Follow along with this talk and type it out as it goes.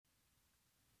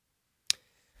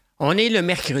On est le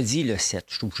mercredi, le 7.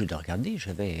 Je suis obligé de regarder,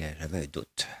 j'avais un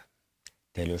doute.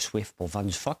 Taylor Swift pour vendre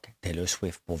du phoque, Taylor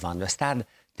Swift pour vendre le Stade,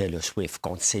 Taylor Swift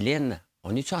contre Céline.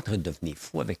 On est-tu en train de devenir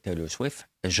fou avec Taylor Swift?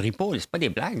 Je ris pas, c'est pas des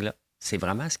blagues, là. C'est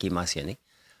vraiment ce qui est mentionné.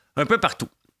 Un peu partout.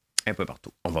 Un peu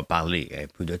partout. On va parler un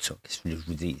peu de ça. Qu'est-ce que je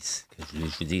vous dise? Qu'est-ce que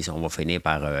je vous dise? On va finir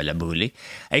par la brûler.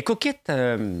 Hey, Coquette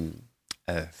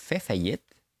fait faillite,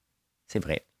 c'est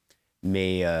vrai.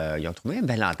 Mais ils ont trouvé une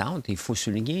belle entente. Il faut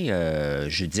souligner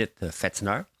Judith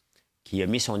Fetzner, qui a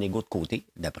mis son ego de côté,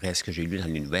 d'après ce que j'ai lu dans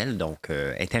les nouvelles. Donc,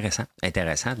 intéressant,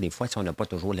 intéressant. Des fois, on n'a pas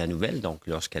toujours la nouvelle. Donc,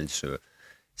 lorsqu'elle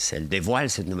elle dévoile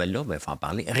cette nouvelle-là, il faut en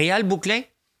parler. Réal Bouclin,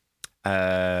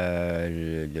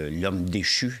 l'homme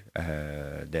déchu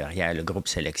derrière le groupe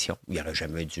Sélection. Il n'aurait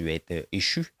jamais dû être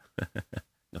échu.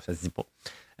 Non, ça se dit pas.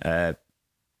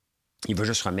 Il va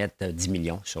juste remettre 10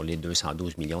 millions sur les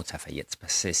 212 millions de sa faillite.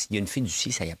 Parce qu'il y a une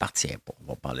fiducie, ça y appartient pas. On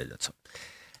va parler de ça.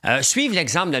 Suivre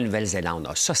l'exemple de la Nouvelle-Zélande.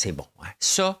 Ah, ça, c'est bon. Hein?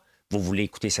 Ça, vous voulez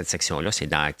écouter cette section-là, c'est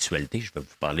dans l'actualité. Je vais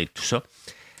vous parler de tout ça.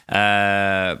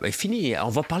 Fini. On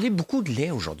va parler beaucoup de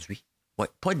lait aujourd'hui. Ouais,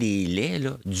 pas des laits,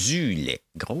 là, du lait.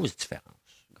 Grosse différence.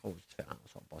 Grosse différence.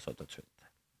 On passe ça tout de suite.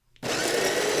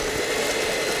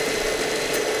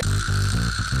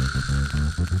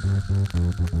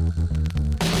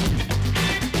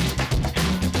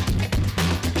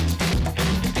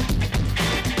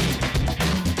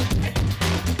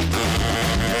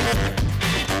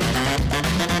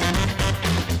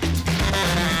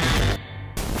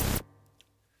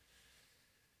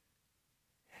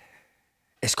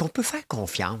 Est-ce qu'on peut faire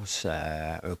confiance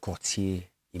à un courtier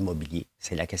immobilier?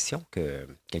 C'est la question que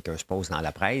quelqu'un se pose dans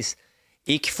la presse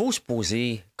et qu'il faut se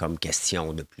poser comme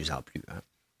question de plus en plus. Hein.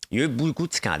 Il y a eu beaucoup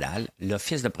de scandales.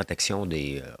 L'Office de protection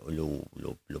des l'eau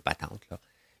patente, là.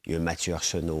 Il y a eu Mathieu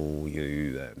Arsenault, il y a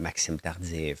eu Maxime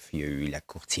Tardif, il y a eu la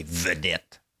courtier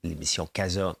vedette, l'émission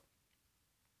Casa.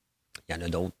 Il y en a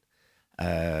d'autres.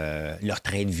 Leur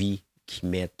train de vie qu'ils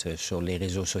mettent sur les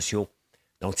réseaux sociaux.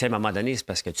 Donc, tu sais, à un moment donné, c'est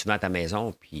parce que tu vends ta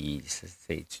maison, puis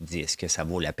tu te dis, est-ce que ça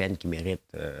vaut la peine qu'ils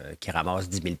méritent, qu'ils ramassent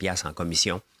 10 000 $ en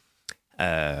commission?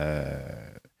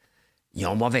 Ils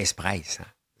ont mauvaise presse. Hein.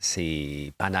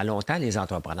 Pendant longtemps, les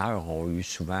entrepreneurs ont eu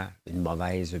souvent une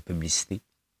mauvaise publicité,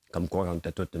 comme quoi on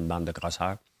était toute une bande de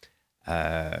grosseurs.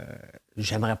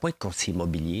 J'aimerais pas être courtier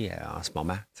immobilier en ce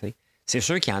moment. T'sais. C'est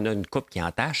sûr qu'il y en a une couple qui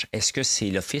en tâche. Est-ce que c'est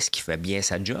l'office qui fait bien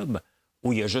sa job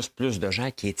ou il y a juste plus de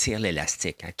gens qui étirent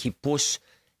l'élastique, hein, qui poussent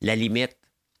la limite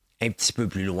un petit peu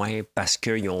plus loin parce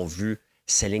qu'ils ont vu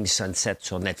Selling Sunset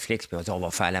sur Netflix puis on dit on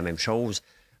va faire la même chose.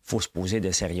 Il faut se poser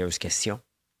de sérieuses questions.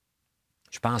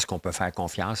 Je pense qu'on peut faire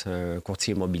confiance à un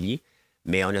courtier immobilier,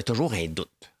 mais on a toujours un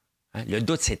doute. Hein? Le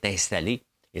doute s'est installé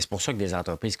et c'est pour ça que des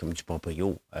entreprises comme du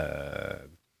proprio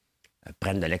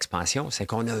prennent de l'expansion. C'est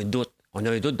qu'on a un doute. On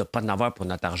a un doute de ne pas en avoir pour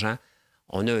notre argent.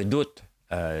 On a un doute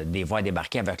de les voir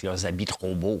débarquer avec leurs habits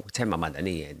trop beaux. Tu sais, à un moment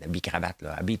donné, un habit cravate,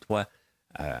 là, habille-toi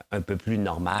un peu plus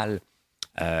normal.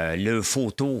 Le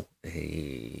photo,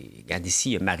 regarde ici,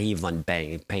 il y a Marie-Yvonne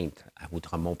Paint à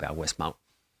Outremont et à Westmount.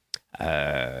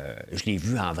 Je l'ai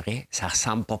vu en vrai. Ça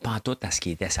ressemble pas pantoute à ce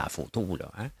qui était sa photo,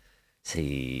 là. Hein?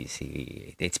 C'est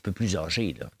un petit peu plus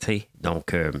âgé, là. Tu sais.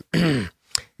 Donc,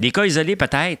 des cas isolés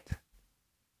peut-être,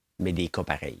 mais des cas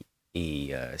pareils.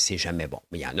 Et c'est jamais bon.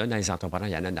 Mais il y en a dans les entrepreneurs,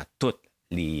 il y en a dans toutes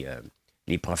les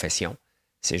professions.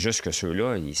 C'est juste que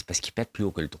ceux-là, c'est parce qu'ils pètent plus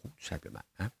haut que le trou, tout simplement.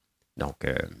 Hein? Donc,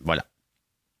 voilà.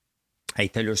 Hey,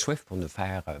 Taylor Swift pour nous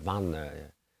faire vendre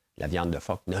la viande de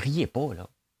phoque. Ne riez pas, là.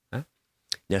 Hein?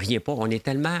 Ne riez pas. On est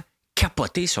tellement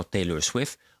capotés sur Taylor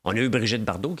Swift. On a eu Brigitte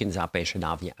Bardot qui nous empêchait de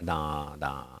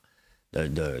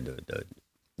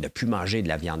plus manger de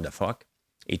la viande de phoque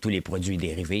et tous les produits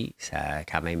dérivés. Ça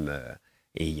quand même...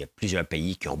 et il y a plusieurs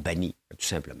pays qui ont banni, tout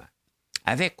simplement.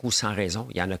 Avec ou sans raison,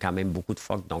 il y en a quand même beaucoup de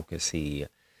phoques, donc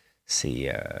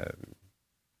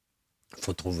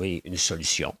faut trouver une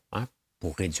solution hein,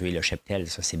 pour réduire le cheptel,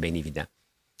 ça c'est bien évident.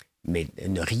 Mais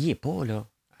ne riez pas, là.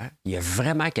 Hein? Il y a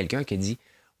vraiment quelqu'un qui dit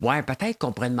 « Ouais, peut-être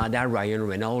qu'on pourrait demander à Ryan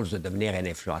Reynolds de devenir un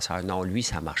influenceur. » Non, lui,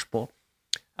 ça ne marche pas.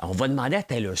 On va demander à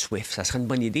Taylor Swift. Ça serait une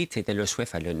bonne idée. Tu sais, Taylor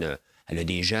Swift, elle a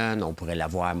des jeunes, on pourrait la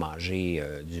voir manger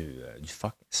du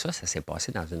phoque. Ça s'est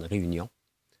passé dans une réunion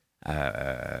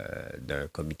d'un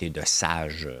comité de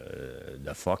sages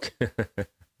de phoque.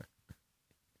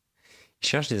 Ils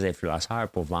cherchent des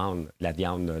influenceurs pour vendre la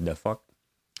viande de phoque.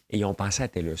 Et ils ont pensé à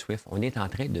Taylor Swift. On est en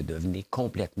train de devenir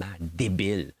complètement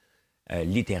débile,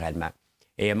 littéralement.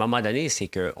 Et à un moment donné, c'est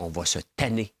qu'on va se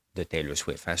tanner de Taylor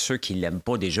Swift. Hein. Ceux qui ne l'aiment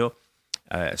pas déjà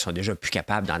sont déjà plus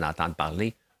capables d'en entendre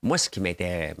parler. Moi, ce qui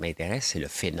m'intéresse, c'est le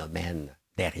phénomène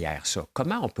derrière ça.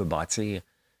 Comment on peut bâtir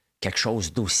quelque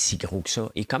chose d'aussi gros que ça.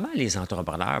 Et comment les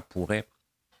entrepreneurs pourraient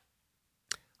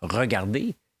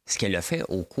regarder ce qu'elle a fait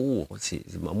au cours.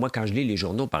 Moi, quand je lis les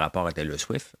journaux par rapport à Taylor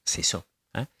Swift, c'est ça.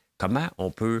 Hein? Comment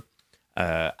on peut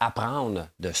apprendre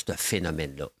de ce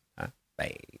phénomène-là? Hein?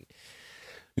 Ben,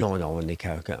 là,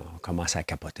 on commence à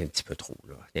capoter un petit peu trop.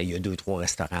 Là. Il y a 2-3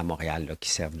 restaurants à Montréal là, qui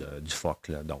servent du phoque.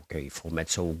 Là, donc, il faut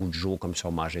mettre ça au goût du jour comme si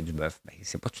on mangeait du bœuf. Ben,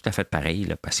 c'est pas tout à fait pareil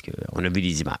là, parce qu'on a vu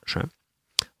les images. Hein?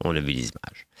 On a vu les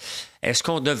images. Est-ce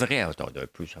qu'on devrait... Attendez un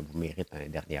peu, ça vous mérite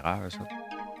une dernière heure, ça.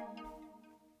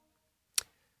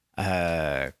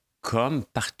 Comme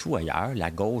partout ailleurs, la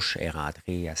gauche est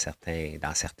rentrée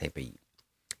dans certains pays.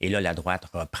 Et là, la droite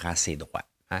reprend ses droits.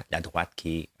 Hein? La droite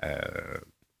qui est,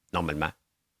 normalement,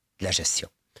 de la gestion.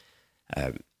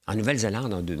 En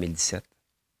Nouvelle-Zélande, en 2017,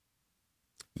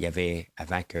 il y avait,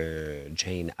 avant que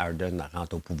Jane Ardern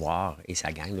rentre au pouvoir et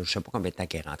sa gang, là, je ne sais pas combien de temps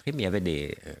qu'elle est rentrée, mais il y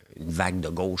avait une vague de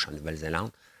gauche en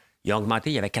Nouvelle-Zélande. Ils ont augmenté,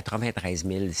 il y avait 93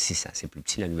 600. C'est plus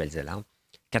petit, la Nouvelle-Zélande.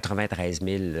 93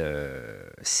 000,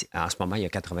 en ce moment, il y a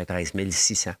 93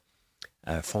 600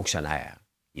 fonctionnaires.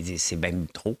 Ils disent c'est bien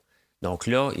trop. Donc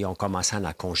là, ils ont commencé à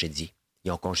en congédier.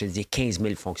 Ils ont congédié 15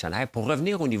 000 fonctionnaires pour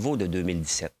revenir au niveau de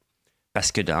 2017.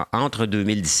 Parce que entre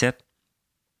 2017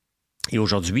 et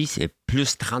aujourd'hui, c'est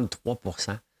plus 33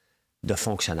 % de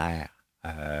fonctionnaires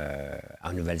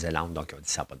en Nouvelle-Zélande. Donc, ils ont dit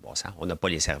ça n'a pas de bon sens. On n'a pas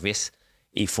les services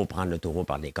et il faut prendre le taureau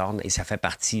par les cornes. Et ça fait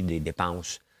partie des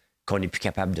dépenses qu'on n'est plus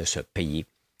capable de se payer.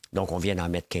 Donc, on vient d'en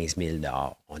mettre 15 000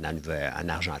 dehors. On a en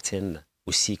Argentine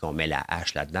aussi qu'on met la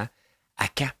hache là-dedans. À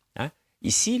quand? Hein?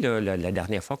 Ici, là, la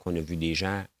dernière fois qu'on a vu des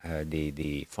gens,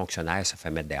 des fonctionnaires se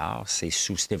faire mettre dehors, c'est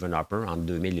sous Stephen Harper en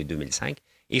 2000 et 2005.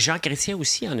 Et Jean Chrétien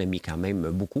aussi en a mis quand même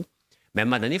beaucoup. Mais à un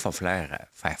moment donné, il faut faire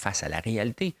face à la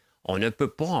réalité. On ne peut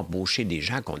pas embaucher des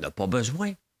gens qu'on n'a pas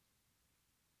besoin.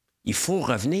 Il faut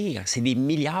revenir. C'est des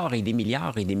milliards et des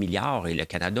milliards et des milliards. Et le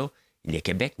Canada et le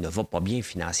Québec ne va pas bien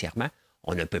financièrement.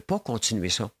 On ne peut pas continuer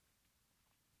ça.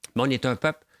 Mais on est un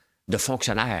peuple de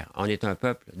fonctionnaires. On est un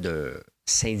peuple de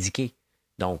syndiqués.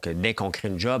 Donc, dès qu'on crée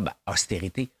une job,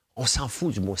 austérité, on s'en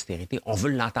fout du mot austérité. On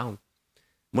veut l'entendre.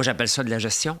 Moi, j'appelle ça de la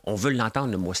gestion. On veut l'entendre,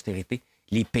 le mot austérité.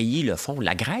 Les pays le font.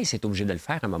 La Grèce est obligée de le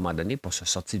faire à un moment donné pour se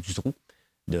sortir du trou,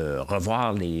 de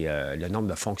revoir le nombre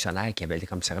de fonctionnaires qui avaient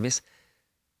comme service.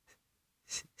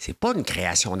 C'est pas une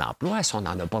création d'emploi si on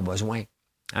n'en a pas besoin.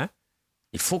 Hein?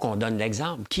 Il faut qu'on donne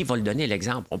l'exemple. Qui va le donner,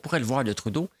 l'exemple? On pourrait le voir de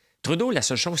Trudeau. Trudeau, la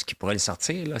seule chose qui pourrait le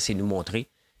sortir, là, c'est nous montrer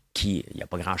qu'il n'y a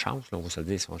pas grand chance, là, on va se le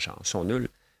dire, sont nuls,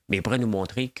 mais il pourrait nous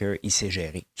montrer qu'il sait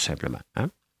gérer, tout simplement. Hein?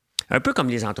 Un peu comme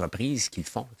les entreprises qui le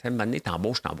font. À un moment donné,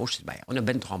 t'embauches, ben, on a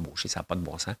bien trop embauché, ça n'a pas de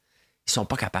bon sens. Ils ne sont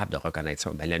pas capables de reconnaître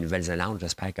ça. Ben, la Nouvelle-Zélande,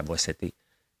 j'espère qu'elle va citer,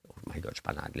 oh my God, je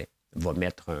parle anglais, va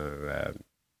mettre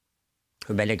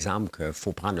un bel exemple qu'il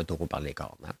faut prendre le taureau par les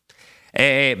cornes. Hein?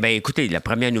 Ben, écoutez, la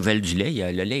première nouvelle du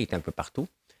lait, le lait est un peu partout,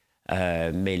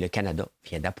 mais le Canada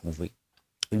vient d'approuver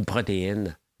une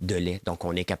protéine de lait. Donc,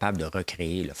 on est capable de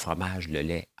recréer le fromage, le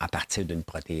lait, à partir d'une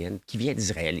protéine qui vient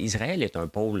d'Israël. Israël est un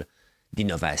pôle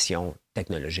d'innovation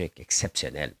technologique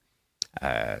exceptionnel.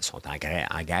 Ils sont en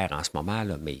guerre en ce moment,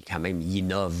 là, mais quand même, ils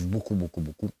innovent beaucoup, beaucoup,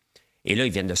 beaucoup. Et là,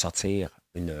 ils viennent de sortir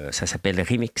ça s'appelle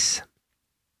Remix.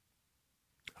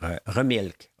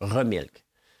 Remilk.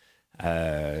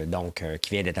 Qui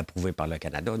vient d'être approuvé par le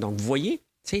Canada. Donc, vous voyez,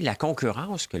 tu sais, la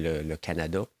concurrence que le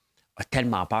Canada a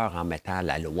tellement peur en mettant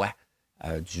la loi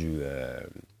de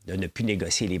ne plus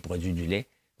négocier les produits du lait.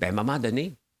 Bien, à un moment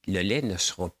donné, le lait ne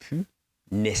sera plus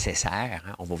nécessaire.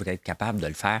 Hein? On va peut-être être capable de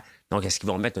le faire. Donc, est-ce qu'ils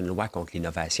vont mettre une loi contre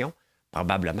l'innovation?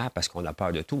 Probablement parce qu'on a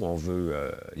peur de tout. On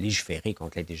veut légiférer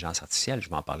contre l'intelligence artificielle. Je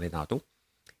vais en parler tantôt.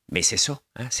 Mais c'est ça.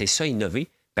 Hein? C'est ça, innover.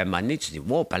 Puis à un moment donné, tu dis,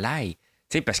 wow, palais.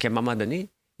 Tu sais, parce qu'à un moment donné,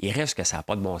 il reste que ça n'a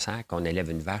pas de bon sens qu'on élève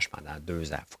une vache pendant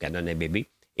 2 ans. Il faut qu'elle donne un bébé.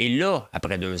 Et là,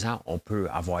 après 2 ans, on peut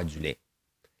avoir du lait.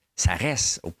 Ça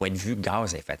reste, au point de vue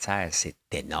gaz à effet de serre, c'est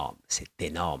énorme. C'est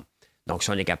énorme. Donc, si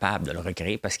on est capable de le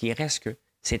recréer, parce qu'il reste que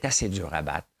c'est assez dur à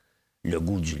battre, le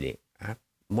goût du lait. Hein?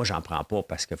 Moi, j'en prends pas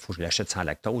parce qu'il faut que je l'achète sans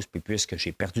lactose. Puis puisque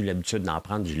j'ai perdu l'habitude d'en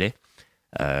prendre du lait,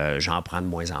 j'en prends de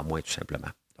moins en moins, tout simplement.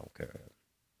 Donc,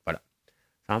 voilà.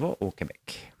 Ça en va au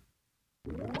Québec.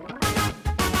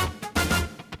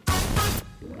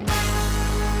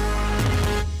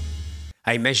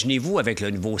 Imaginez-vous, avec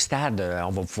le nouveau stade, on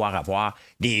va pouvoir avoir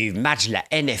des matchs de la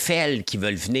NFL qui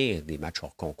veulent venir, des matchs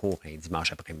hors concours un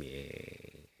dimanche après-midi,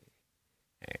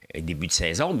 début de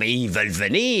saison, mais ils veulent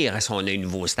venir si on a un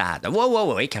nouveau stade.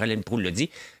 Oui, Caroline Proulx l'a dit.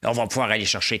 On va pouvoir aller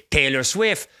chercher Taylor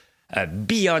Swift,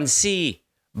 Beyoncé,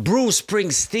 Bruce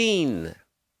Springsteen.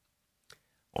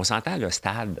 On s'entend le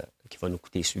stade qui va nous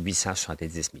coûter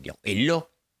 870 millions. Et là,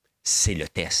 c'est le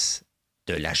test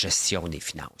de la gestion des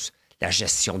finances, la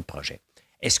gestion de projet.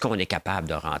 Est-ce qu'on est capable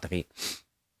de rentrer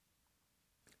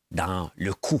dans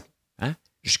le coût? Hein?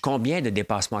 Combien de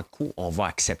dépassements de coûts on va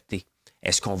accepter?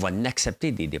 Est-ce qu'on va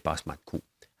accepter des dépassements de coûts?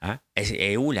 Hein?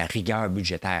 Et où la rigueur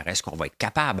budgétaire? Est-ce qu'on va être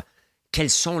capable? Quels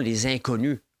sont les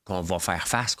inconnus qu'on va faire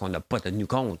face, qu'on n'a pas tenu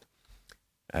compte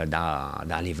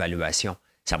dans l'évaluation?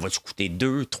 Ça va-tu coûter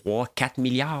 2, 3, 4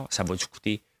 milliards? Ça va-tu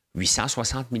coûter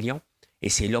 860 millions? Et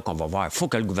c'est là qu'on va voir. Il faut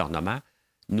que le gouvernement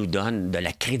nous donne de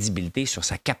la crédibilité sur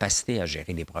sa capacité à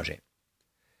gérer des projets.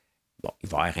 Bon, il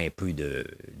va y avoir un peu de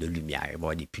lumière, il va y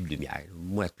avoir des puits de lumière.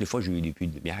 Moi, toutes les fois que j'ai eu des puits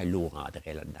de lumière, l'eau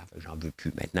rentrait là-dedans. J'en veux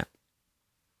plus maintenant.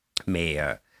 Mais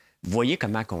vous voyez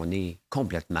comment on est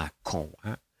complètement con,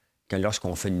 hein? Que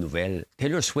lorsqu'on fait une nouvelle,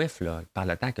 Taylor Swift, là, par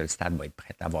le temps que le stade va être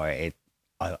prêt, elle va être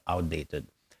outdated.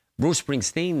 Bruce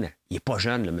Springsteen, il n'est pas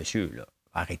jeune, le monsieur, là.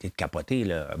 Arrêtez de capoter,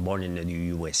 là. Born in the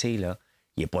USA, là.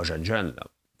 Il n'est pas jeune, là.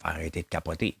 Arrêtez de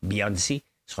capoter. Beyoncé ne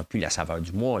sera plus la saveur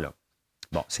du mois, là.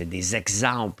 Bon, c'est des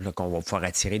exemples là, qu'on va pouvoir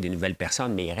attirer des nouvelles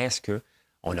personnes, mais il reste que,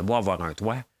 on a beau avoir un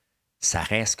toit, ça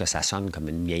reste que ça sonne comme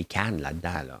une vieille canne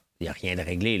là-dedans, là. Il n'y a rien de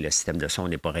réglé. Le système de son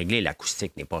n'est pas réglé,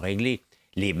 l'acoustique n'est pas réglée.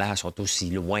 Les bancs sont aussi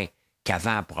loin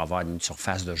qu'avant pour avoir une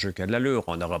surface de jeu qui a de l'allure.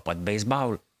 On n'aura pas de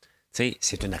baseball. Tu sais,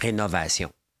 c'est une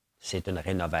rénovation. C'est une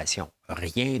rénovation.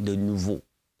 Rien de nouveau.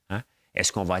 Hein?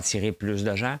 Est-ce qu'on va attirer plus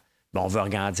de gens? Bien, on veut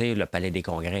agrandir le palais des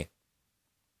congrès.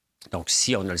 Donc,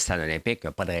 si on a le stade olympique, il n'y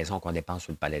a pas de raison qu'on dépense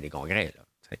sur le palais des congrès.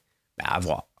 Là, bien, à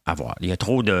voir, à voir. Il y a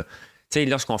trop de... Tu sais,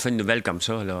 lorsqu'on fait une nouvelle comme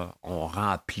ça, là, on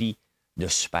remplit de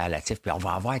superlatifs, puis on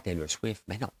va avoir Taylor Swift.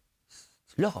 Mais non,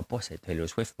 tu l'auras pas, cette Taylor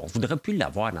Swift. On ne voudrait plus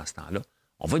l'avoir dans ce temps-là.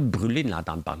 On va être brûlé de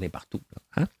l'entendre parler partout.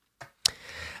 Là, hein?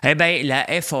 Eh bien, la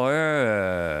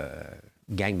FAE,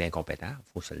 gang d'incompétents,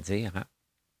 il faut se le dire. Hein?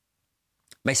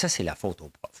 Bien, ça, c'est la faute aux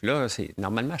profs. Là,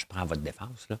 normalement, je prends votre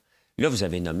défense. Là, vous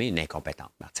avez nommé une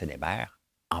incompétente, Martine Hébert,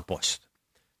 en poste.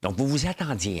 Donc, vous vous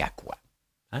attendiez à quoi?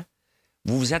 Hein?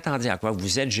 Vous vous attendiez à quoi?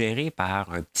 Vous êtes géré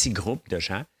par un petit groupe de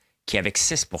gens qui, avec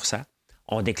 6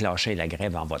 ont déclenché la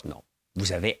grève en votre nom.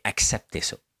 Vous avez accepté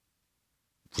ça.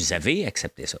 Vous avez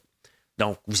accepté ça.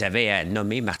 Donc, vous avez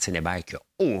nommé Martine Hébert qui n'a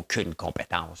aucune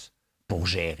compétence pour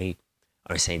gérer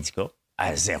un syndicat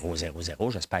à 000.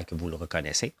 J'espère que vous le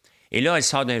reconnaissez. Et là, elle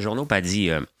sort d'un journal et elle dit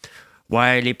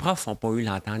ouais, les profs n'ont pas eu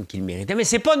l'entente qu'ils méritaient. Mais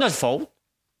c'est pas notre faute.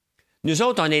 Nous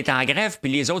autres, on est en grève,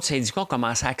 puis les autres syndicats ont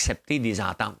commencé à accepter des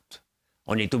ententes.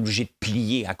 On est obligé de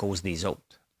plier à cause des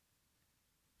autres.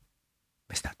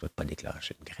 Mais c'est à toi de ne pas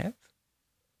déclencher une grève.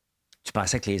 Tu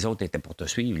pensais que les autres étaient pour te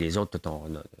suivre, les autres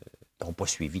ne t'ont pas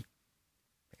suivi.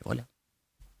 Et voilà.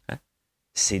 Hein?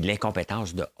 C'est de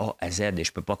l'incompétence de A à Z. Et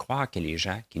je ne peux pas croire que les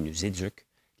gens qui nous éduquent,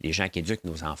 les gens qui éduquent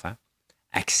nos enfants,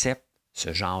 acceptent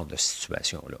ce genre de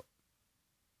situation-là.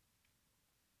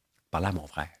 Parlez à mon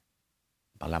frère.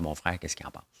 Parlez à mon frère, qu'est-ce qu'il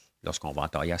en pense. Lorsqu'on va en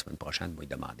tailler la semaine prochaine, je vais lui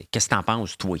demander. Qu'est-ce que tu en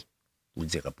penses, toi? Je ne vous le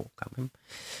dirai pas, quand même.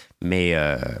 Mais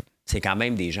c'est quand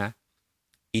même des gens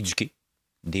éduqués,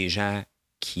 des gens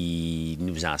qui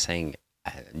nous enseignent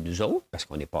à nous autres, parce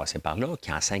qu'on est passé par là,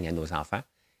 qui enseignent à nos enfants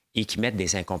et qui mettent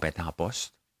des incompétents en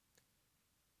poste.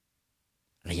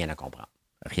 Rien à comprendre.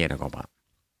 Rien à comprendre.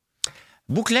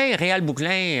 Bouclin, Réal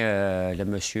Bouclin, le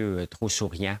monsieur trop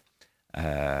souriant,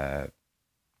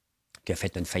 qui a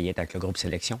fait une faillite avec le groupe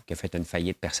Sélection, qui a fait une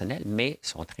faillite personnelle, mais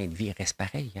son train de vie reste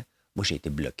pareil. Hein? Moi, j'ai été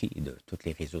bloqué de tous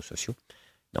les réseaux sociaux.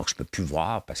 Donc, je ne peux plus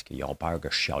voir parce qu'ils ont peur que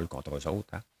je chiale contre eux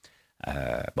autres. Hein?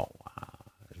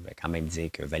 Je vais quand même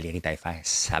dire que Valérie Taillefer,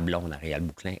 sa blonde à Réal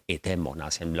Bouclin, était mon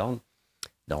ancienne blonde.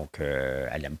 Donc,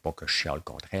 elle n'aime pas que je chiale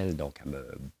contre elle. Donc, elle m'a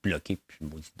bloqué, puis une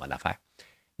maudite bonne affaire.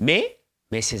 Mais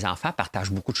ses enfants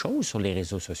partagent beaucoup de choses sur les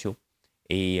réseaux sociaux.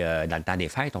 Et dans le temps des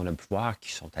fêtes, on a pu voir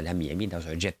qu'ils sont allés à Miami dans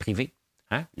un jet privé.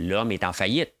 Hein? L'homme est en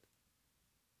faillite.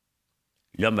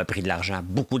 L'homme a pris de l'argent,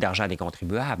 beaucoup d'argent des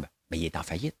contribuables, mais il est en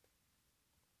faillite.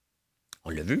 On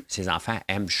l'a vu, ses enfants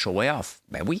aiment show off.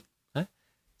 Ben oui, hein?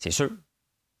 C'est sûr.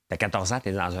 T'as 14 ans,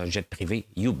 t'es dans un jet privé.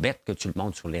 You bet que tu le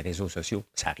montres sur les réseaux sociaux.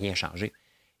 Ça n'a rien changé.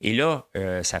 Et là,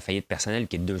 sa faillite personnelle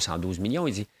qui est de 212 millions,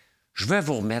 il dit « Je vais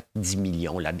vous remettre 10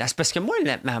 millions là-dedans. » C'est parce que moi,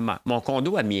 mon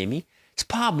condo à Miami, c'est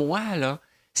pas à moi, là.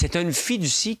 C'est une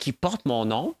fiducie qui porte mon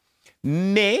nom,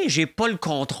 mais j'ai pas le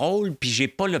contrôle puis j'ai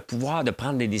pas le pouvoir de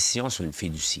prendre des décisions sur une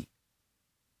fiducie.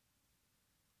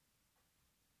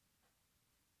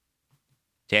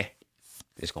 Tiens,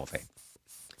 c'est ce qu'on fait.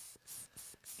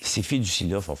 Ces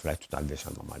fiducies-là, il va falloir tout enlever ça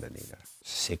à un moment donné. Là.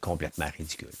 C'est complètement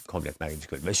ridicule. Complètement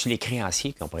ridicule. Mais si les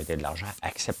créanciers qui ont prêté de l'argent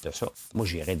acceptent ça, moi,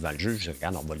 j'irai devant le juge, je dis,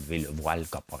 regarde, on va lever le voile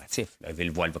corporatif. Lever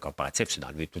le voile corporatif, c'est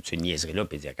d'enlever toutes ces niaiseries-là,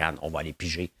 puis dire, regarde, on va aller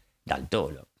piger dans le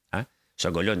tas. Là. Hein? Ce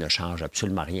gars-là ne change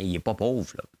absolument rien. Il n'est pas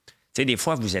pauvre. Là. sais, des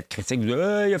fois, vous êtes critique, vous dites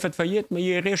 « il a fait faillite, mais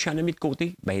il est riche, il en a mis de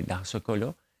côté. » Bien, dans ce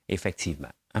cas-là,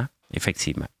 effectivement. Hein?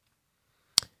 Effectivement.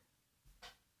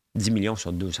 10 millions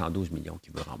sur 212 millions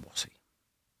qu'il veut rembourser.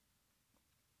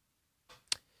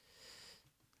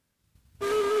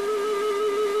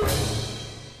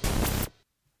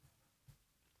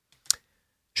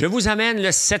 Je vous amène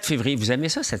le 7 février. Vous aimez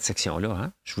ça, cette section-là?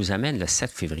 Hein? Je vous amène le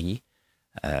 7 février.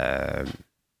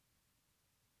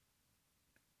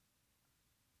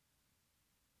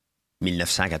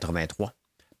 1983.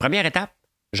 Première étape,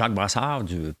 Jacques Brassard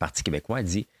du Parti québécois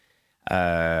dit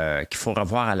qu'il faut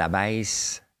revoir à la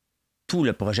baisse tout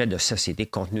le projet de société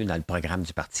contenu dans le programme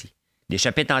du parti. Des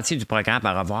chapitres entiers du programme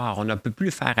à revoir, on ne peut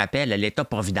plus faire appel à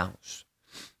l'État-providence.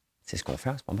 C'est ce qu'on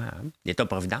fait en ce moment. Hein?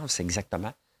 L'État-providence, c'est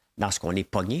exactement dans ce qu'on est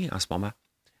pogné en ce moment.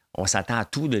 On s'attend à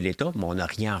tout de l'État, mais on n'a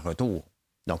rien en retour.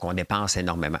 Donc, on dépense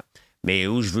énormément. Mais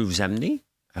où je veux vous amener,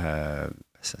 ça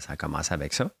a commencé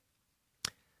avec ça.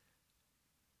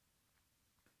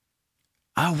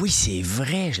 Ah oui, c'est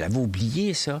vrai, je l'avais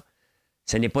oublié, ça.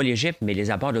 Ce n'est pas l'Égypte, mais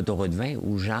les abords d'autoroute 20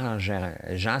 où Jean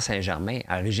Saint-Germain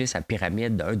a régi sa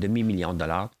pyramide d'1 demi-million de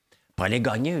dollars pour aller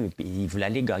gagner, il voulait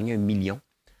aller gagner 1 million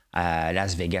à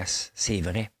Las Vegas. C'est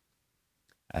vrai.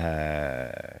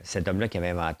 Cet homme-là qui avait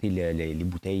inventé les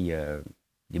bouteilles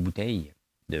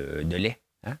de lait,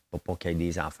 hein, pour pas qu'il y ait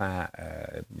des enfants,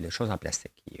 des choses en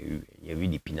plastique. Il y a eu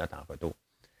des pinottes en retour.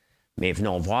 Mais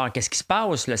venons voir qu'est-ce qui se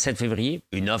passe le 7 février.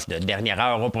 Une offre de dernière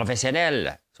heure aux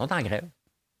professionnels. Ils sont en grève.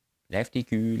 La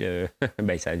FTQ,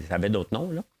 ben, ça avait d'autres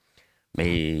noms, là.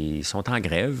 Mais ils sont en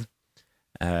grève.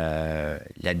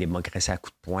 La démocratie à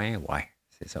coups de poing, ouais,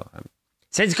 c'est ça. Hein.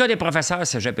 Syndicat des professeurs,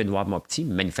 Cégep Édouard Mopti,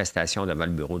 manifestation devant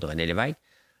le bureau de René Lévesque.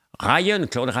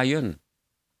 Claude Ryan,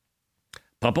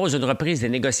 propose une reprise des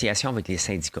négociations avec les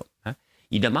syndicats. Hein.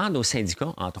 Il demande aux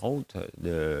syndicats, entre autres,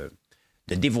 de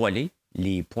dévoiler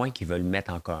les points qu'ils veulent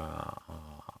mettre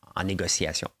en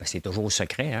négociation. Parce que c'est toujours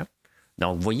secret. Hein?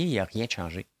 Donc, vous voyez, il n'y a rien de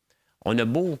changé. On a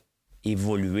beau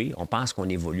évoluer, on pense qu'on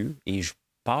évolue, et je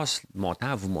passe mon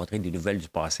temps à vous montrer des nouvelles du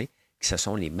passé, que ce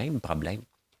sont les mêmes problèmes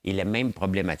et les mêmes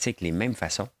problématiques, les mêmes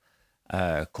façons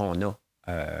qu'on a,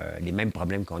 les mêmes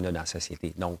problèmes qu'on a dans la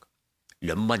société. Donc,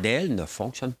 le modèle ne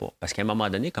fonctionne pas. Parce qu'à un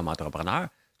moment donné, comme entrepreneur,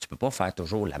 tu ne peux pas faire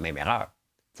toujours la même erreur.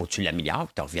 Faut que tu l'améliores,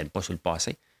 que tu ne reviennes pas sur le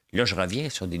passé. Là, je reviens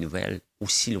sur des nouvelles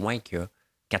aussi loin que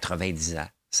 90 ans,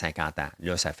 50 ans.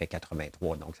 Là, ça fait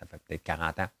 83, donc ça fait peut-être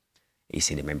 40 ans. Et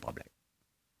c'est les mêmes problèmes.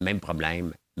 Même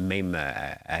problème, même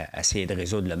essayer de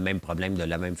résoudre le même problème de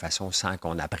la même façon sans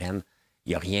qu'on apprenne. Il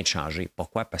n'y a rien de changé.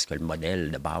 Pourquoi? Parce que le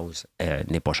modèle de base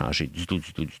n'est pas changé du tout.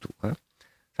 Hein?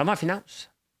 Ça va en finance?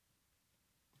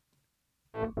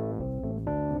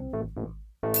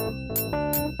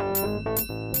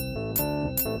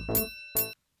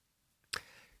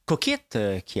 Cookit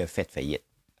qui a fait faillite.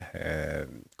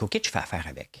 Cookit, je fais affaire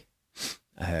avec.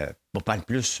 Pas le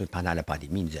plus, pendant la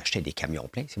pandémie, ils nous achetaient des camions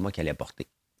pleins. C'est moi qui allais porter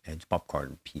du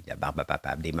popcorn, puis de la barbe à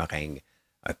papa, des meringues,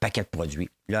 un paquet de produits.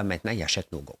 Là, maintenant, ils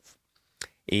achètent nos gaufres.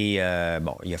 Et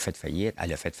bon, il a fait faillite,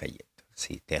 elle a fait faillite.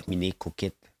 C'est terminé,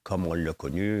 Cookit, comme on l'a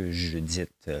connu.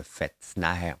 Judith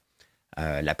Fettner,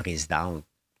 la présidente,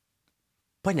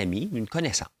 pas une amie, une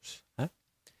connaissance, hein,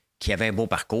 qui avait un beau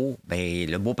parcours. Bien,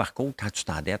 le beau parcours, quand tu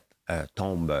t'endettes,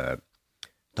 tombe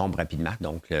rapidement.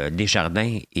 Donc,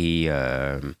 Desjardins et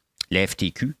la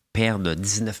FTQ perdent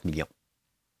 19 millions.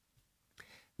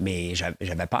 Mais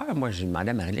j'avais peur. Moi, j'ai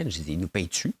demandé à Marilyn, j'ai dit, nous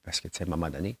payes-tu? Parce que, tu sais, à un moment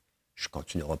donné, je ne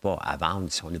continuerai pas à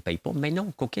vendre si on ne paye pas. Mais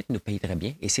non, Cookit nous paye très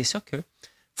bien. Et c'est ça qu'il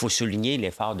faut souligner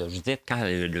l'effort de Judith quand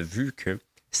elle a vu que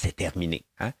c'était terminé.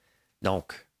 Hein?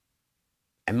 Donc,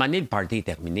 à un moment donné, le party est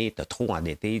terminé, tu as trop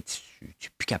endetté, tu n'es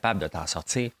plus capable de t'en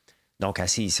sortir. Donc,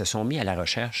 ils se sont mis à la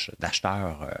recherche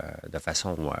d'acheteurs de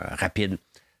façon rapide.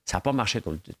 Ça n'a pas marché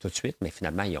tout de suite, mais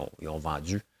finalement, ils ont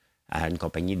vendu à une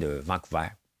compagnie de Vancouver.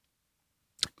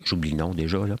 J'oublie le nom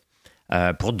déjà, là.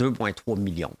 Pour 2,3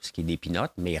 millions, ce qui est des peanuts,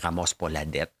 mais ils ne ramassent pas la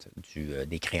dette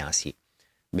des créanciers.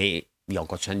 Mais ils ont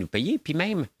continué à nous payer. Puis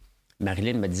même,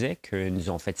 Marilyn me disait qu'ils nous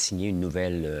ont fait signer une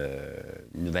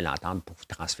nouvelle entente pour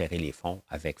transférer les fonds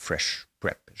avec Fresh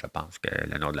Prep, je pense que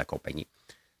le nom de la compagnie.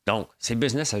 Donc, c'est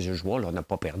business as usual, on n'a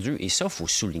pas perdu. Et ça, il faut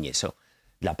souligner ça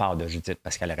de la part de Judith,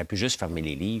 parce qu'elle aurait pu juste fermer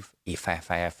les livres et faire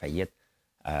faillite.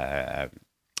 Pas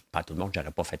tout le monde,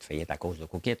 j'aurais pas fait faillite à cause de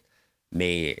Cookit.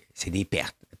 Mais c'est des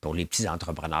pertes pour les petits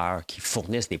entrepreneurs qui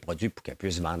fournissent des produits pour qu'ils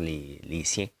puissent vendre les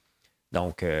siens.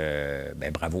 Donc,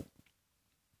 ben, bravo.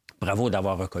 Bravo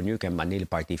d'avoir reconnu qu'à un moment donné, le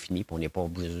party est fini et on n'a pas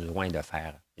besoin de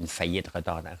faire une faillite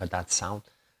retentissante.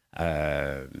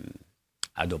 Elle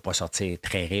ne doit pas sortir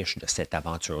très riche de cette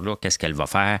aventure-là. Qu'est-ce qu'elle va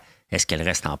faire? Est-ce qu'elle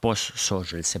reste en poste? Ça,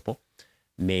 je ne le sais pas.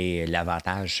 Mais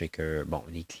l'avantage, c'est que, bon,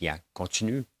 les clients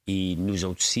continuent et nous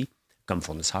autres aussi, comme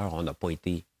fournisseurs, on n'a pas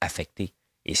été affectés.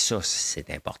 Et ça, c'est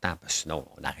important parce que sinon,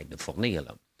 on arrête de fournir.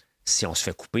 Là. Si on se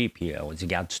fait couper puis on dit,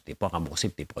 regarde, tu t'es pas remboursé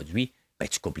pour tes produits, bien,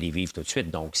 tu coupes les vivres tout de suite.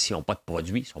 Donc, s'ils n'ont pas de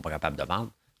produits, ils ne sont pas capables de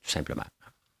vendre, tout simplement.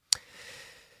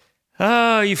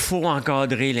 Ah, il faut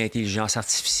encadrer l'intelligence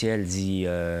artificielle, dit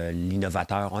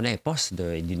l'innovateur. On a un poste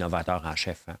d'innovateur en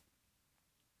chef, hein?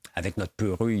 Avec notre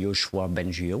peureux Yoshua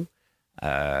Bengio.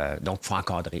 Donc, il faut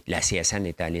encadrer. La CSN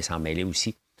est allée s'en mêler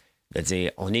aussi, de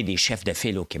dire, on est des chefs de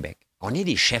file au Québec. On est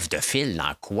des chefs de file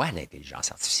dans quoi,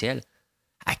 l'intelligence artificielle?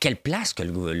 À quelle place que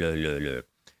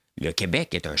le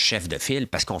Québec est un chef de file?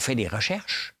 Parce qu'on fait des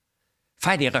recherches.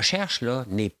 Faire des recherches, là,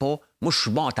 n'est pas... Moi, je suis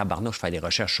bon en tabarnouche, je fais des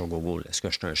recherches sur Google. Est-ce que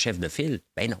je suis un chef de file?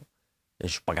 Ben non. Je ne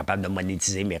suis pas capable de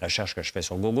monétiser mes recherches que je fais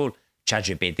sur Google.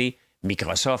 ChatGPT,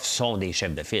 Microsoft sont des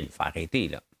chefs de file. Il faut arrêter,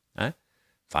 là. Hein?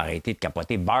 Il faut arrêter de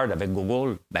capoter Bard avec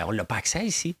Google. Ben, on n'a pas accès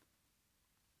ici.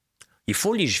 Il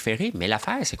faut légiférer, mais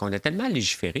l'affaire, c'est qu'on a tellement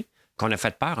légiféré qu'on a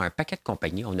fait peur à un paquet de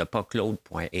compagnies. On n'a pas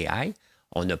Claude.ai,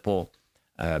 on n'a pas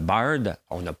Bard,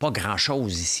 on n'a pas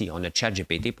grand-chose ici. On a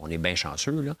ChatGPT, puis on est bien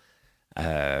chanceux, là.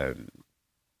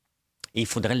 Il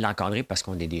faudrait l'encadrer parce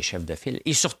qu'on est des chefs de file.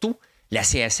 Et surtout, la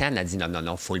CSN a dit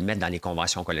non, il faut le mettre dans les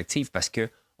conventions collectives parce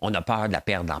qu'on a peur de la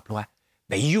perte d'emploi.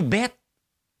 Bien, you bet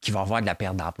qu'il va y avoir de la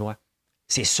perte d'emploi.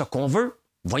 C'est ça qu'on veut.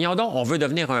 Voyons donc, on veut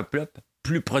devenir un peuple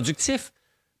plus productif,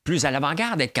 plus à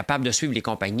l'avant-garde, être capable de suivre les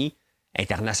compagnies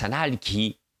internationales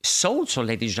qui sautent sur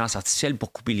l'intelligence artificielle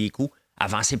pour couper les coûts,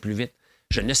 avancer plus vite.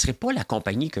 Je ne serais pas la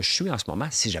compagnie que je suis en ce moment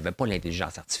si je n'avais pas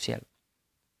l'intelligence artificielle.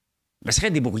 Je me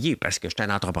serais débrouillé parce que j'étais un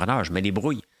entrepreneur, je me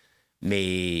débrouille.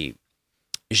 Mais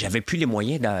j'avais plus les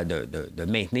moyens de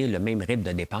maintenir le même rythme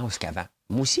de dépenses qu'avant.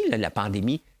 Moi aussi, là, la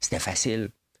pandémie, c'était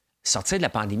facile. Sortir de la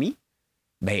pandémie,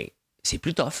 bien, c'est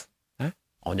plus tough. Hein?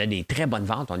 On a des très bonnes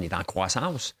ventes, on est en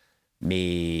croissance,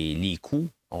 mais les coûts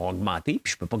ont augmenté,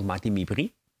 puis je ne peux pas augmenter mes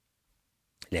prix.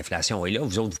 L'inflation est là.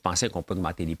 Vous autres, vous pensez qu'on peut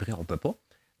augmenter les prix, on ne peut pas.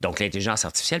 Donc, l'intelligence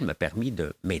artificielle m'a permis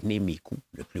de maintenir mes coûts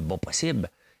le plus bas possible.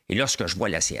 Et lorsque je vois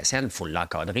la CSN, il faut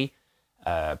l'encadrer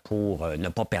pour ne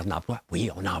pas perdre d'emploi. Oui,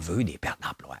 on en veut des pertes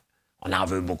d'emploi. On en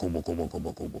veut beaucoup, beaucoup, beaucoup,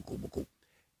 beaucoup, beaucoup, beaucoup.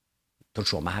 Taux de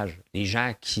chômage. Les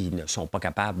gens qui ne sont pas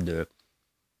capables de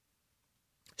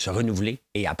se renouveler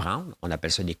et apprendre, on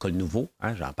appelle ça des cols nouveaux,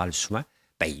 hein, j'en parle souvent,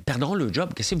 bien, ils perdront leur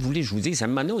job. Qu'est-ce que vous voulez que je vous dise? À un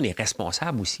moment donné, on est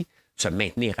responsable aussi de se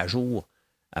maintenir à jour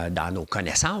dans nos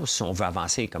connaissances si on veut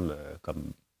avancer comme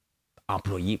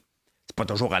employé. C'est pas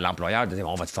toujours à l'employeur de dire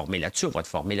on va te former là-dessus, on va te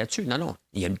former là-dessus. Non, non.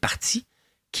 Il y a une partie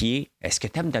qui est est-ce que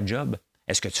tu aimes ta job?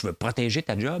 Est-ce que tu veux protéger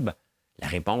ta job? La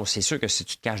réponse, c'est sûr que si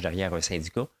tu te caches derrière un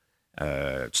syndicat,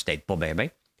 tu t'aides pas bien, bien.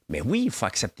 Mais oui, il faut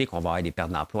accepter qu'on va avoir des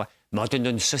pertes d'emploi. Mais on est dans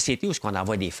une société où on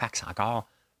envoie des fax encore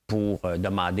pour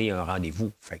demander un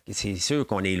rendez-vous. C'est sûr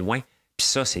qu'on est loin. Puis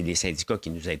ça, c'est des syndicats qui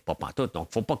ne nous aident pas pantoute. Donc, il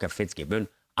ne faut pas que Fitzgibbon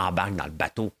embarque dans le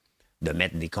bateau de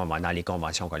mettre dans les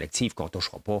conventions collectives qu'on ne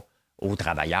touchera pas aux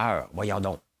travailleurs. Voyons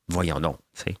donc.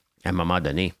 T'sais. À un moment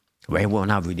donné, oui, on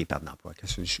en veut des pertes d'emploi.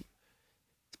 C'est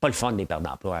pas le fun des pertes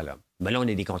d'emploi, là. Mais là, on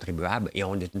est des contribuables et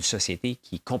on est une société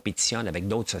qui compétitionne avec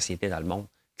d'autres sociétés dans le monde,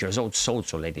 qu'eux autres sautent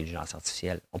sur l'intelligence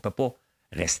artificielle. On ne peut pas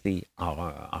rester en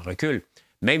recul.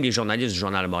 Même les journalistes du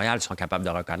Journal de Montréal sont capables de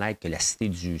reconnaître que la Cité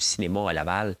du cinéma à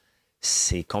Laval,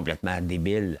 c'est complètement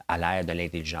débile à l'ère de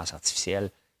l'intelligence artificielle,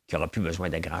 qui n'aura plus besoin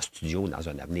de grands studios dans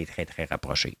un avenir très, très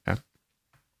rapproché. Hein?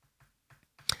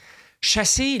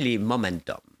 Chasser les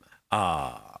momentum.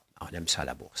 Ah, on aime ça à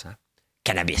la bourse. Hein?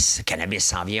 Cannabis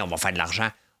s'en vient, on va faire de l'argent.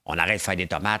 On arrête de faire des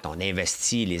tomates, on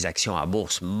investit, les actions en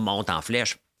bourse montent en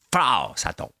flèche. Fort,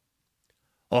 ça tombe.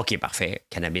 OK, parfait.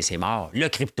 Cannabis est mort. La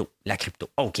crypto.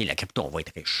 OK, la crypto, on va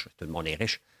être riche. Tout le monde est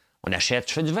riche. On achète.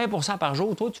 Je fais du 20 par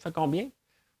jour. Toi, tu fais combien?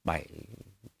 Bien,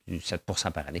 du 7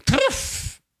 par année.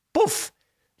 Pouf!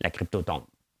 La crypto tombe.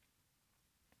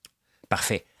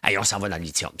 Parfait. Allez, on s'en va dans le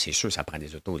lithium. C'est sûr, ça prend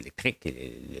des autos électriques.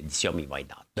 Le lithium, il va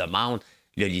être en demande.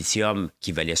 Le lithium,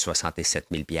 qui valait 67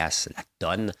 000 $ la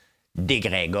tonne,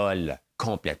 dégringole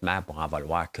complètement pour en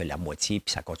valoir que la moitié,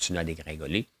 puis ça continue à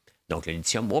dégringoler. Donc, le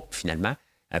lithium, finalement,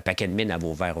 un paquet de mines à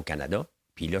ouvert au Canada,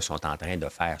 puis là, sont en train de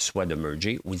faire soit de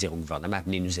merger ou dire au gouvernement,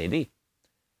 venez nous aider.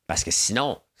 Parce que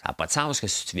sinon, ça n'a pas de sens que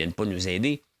si tu ne viennes pas nous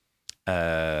aider,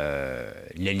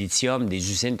 le lithium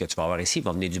des usines que tu vas avoir ici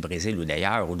va venir du Brésil ou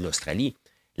d'ailleurs ou de l'Australie.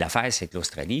 L'affaire, c'est que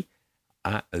l'Australie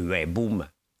a eu un boom.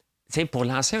 Tu sais, pour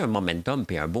lancer un momentum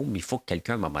puis un boom, il faut que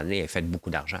quelqu'un, à un moment donné, ait fait beaucoup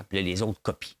d'argent. Puis là, les autres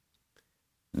copient.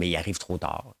 Mais ils arrivent trop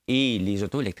tard. Et les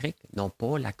autos électriques n'ont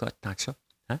pas la cote tant que ça.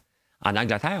 Hein? En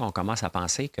Angleterre, on commence à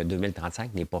penser que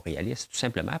 2035 n'est pas réaliste, tout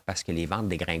simplement parce que les ventes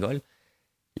dégringolent.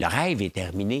 Le rêve est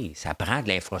terminé. Ça prend de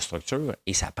l'infrastructure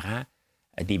et ça prend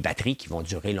des batteries qui vont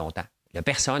durer longtemps. Il n'y a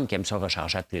personne qui aime ça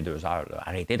recharger toutes les 2 heures. Là.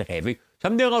 Arrêtez de rêver. Ça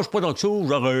ne me dérange pas tant que ça.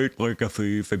 J'arrête, prends un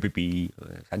café, fais pipi.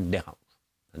 Ça nous dérange.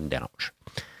 Ça nous dérange.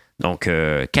 Donc,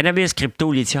 cannabis,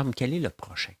 crypto, lithium, quel est le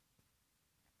prochain?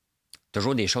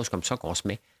 Toujours des choses comme ça qu'on se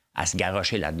met à se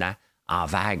garrocher là-dedans en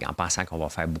vague, en pensant qu'on va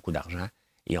faire beaucoup d'argent.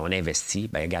 Et on investit.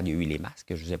 Bien, regarde, il y a eu les masques,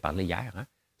 que je vous ai parlé hier. Hein?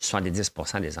 70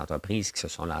 des entreprises qui se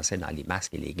sont lancées dans les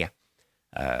masques et les gants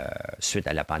suite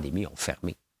à la pandémie ont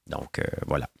fermé. Donc,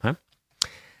 voilà. Hein?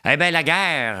 Eh bien, la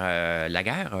guerre,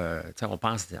 on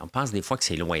pense des fois que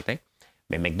c'est lointain,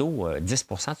 mais McDo, 10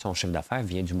 de son chiffre d'affaires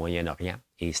vient du Moyen-Orient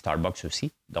et Starbucks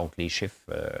aussi. Donc, les chiffres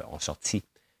ont sorti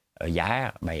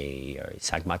hier. Bien,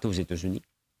 ça a augmenté aux États-Unis,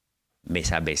 mais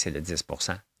ça a baissé de 10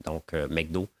 Donc,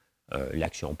 McDo,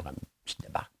 l'action prend une petite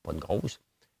débarque, pas une grosse,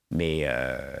 mais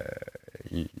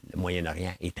le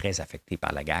Moyen-Orient est très affecté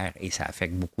par la guerre et ça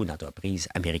affecte beaucoup d'entreprises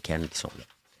américaines qui sont là.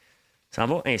 Ça en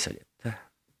va insolite.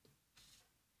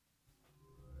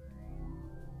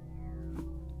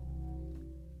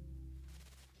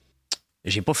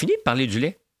 J'ai pas fini de parler du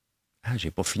lait. J'ai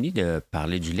pas fini de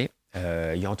parler du lait.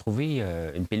 Ils ont trouvé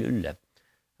une pilule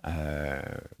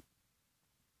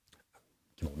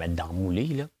qu'ils vont mettre dans le moulé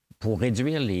là, pour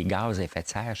réduire les gaz à effet de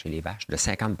serre chez les vaches de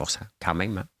 50 quand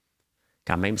même. Hein?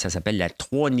 Quand même, ça s'appelle la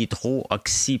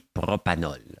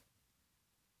 3-nitro-oxypropanol.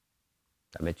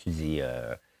 Tu dis,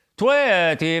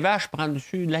 toi, tes vaches prennent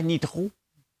dessus de la nitro.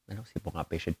 Non, c'est pour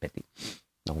empêcher de péter.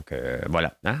 Donc,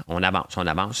 voilà, hein? On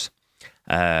avance.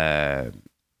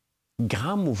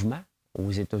 Grand mouvement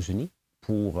aux États-Unis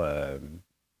pour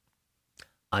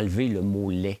enlever le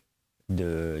mot lait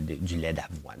du lait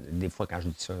d'avoine. Des fois, quand je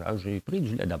dis ça, j'ai pris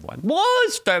du lait d'avoine. Moi,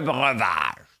 c'est un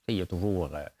breuvage! Il y a toujours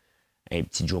un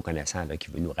petit Joe connaissant là,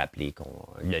 qui veut nous rappeler que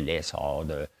le lait sort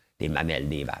des mamelles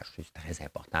des vaches. C'est très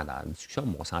important dans la discussion,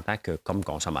 mais on s'entend que comme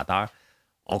consommateur,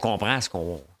 on comprend ce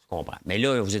qu'on comprend. Mais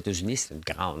là, aux États-Unis, c'est un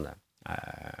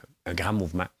grand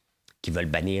mouvement qui veulent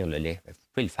bannir le lait. Vous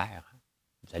pouvez le faire. Hein.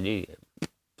 Vous allez,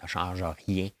 ça ne change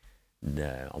rien.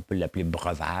 On peut l'appeler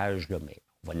breuvage, là, mais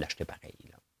on va l'acheter pareil.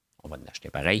 Là. On va l'acheter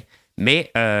pareil. Mais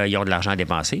ils ont de l'argent à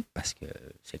dépenser parce que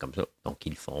c'est comme ça. Donc,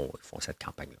 ils font cette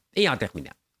campagne-là. Et en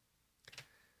terminant,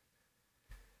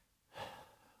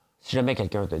 si jamais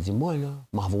quelqu'un te dit, moi, là,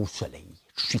 m'en vais au soleil.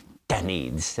 Je suis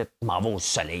tanné, 17, m'en vais au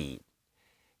soleil.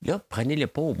 Là, prenez-le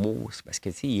pas au mot. Parce que,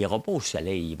 il n'ira pas au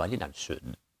soleil. Il va aller dans le sud.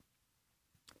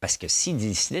 Parce que s'il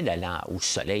décidait d'aller au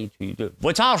soleil, tu dis,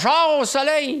 vas-tu en char au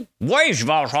soleil? Oui, je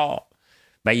vais en char.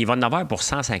 Bien, il va en avoir pour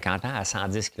 150 ans à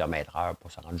 110 km/h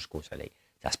pour se rendre jusqu'au soleil.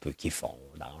 Ça se peut qu'ils font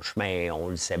dans le chemin, on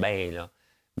le sait bien, là.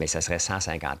 Mais ça serait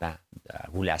 150 ans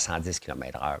de rouler à 110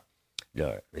 km/h.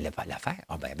 L'affaire,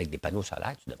 avec des panneaux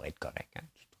solaires, tu devrais être correct. Hein?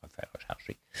 Tu devrais faire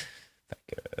recharger. Fait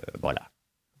que, voilà.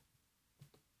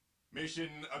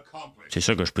 C'est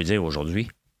ça que je peux dire aujourd'hui.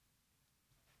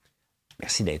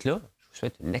 Merci d'être là. Je vous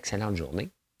souhaite une excellente journée.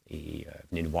 Et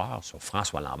venez nous voir sur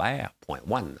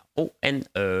françoislambert.one.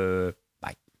 O-N-E.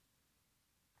 Bye.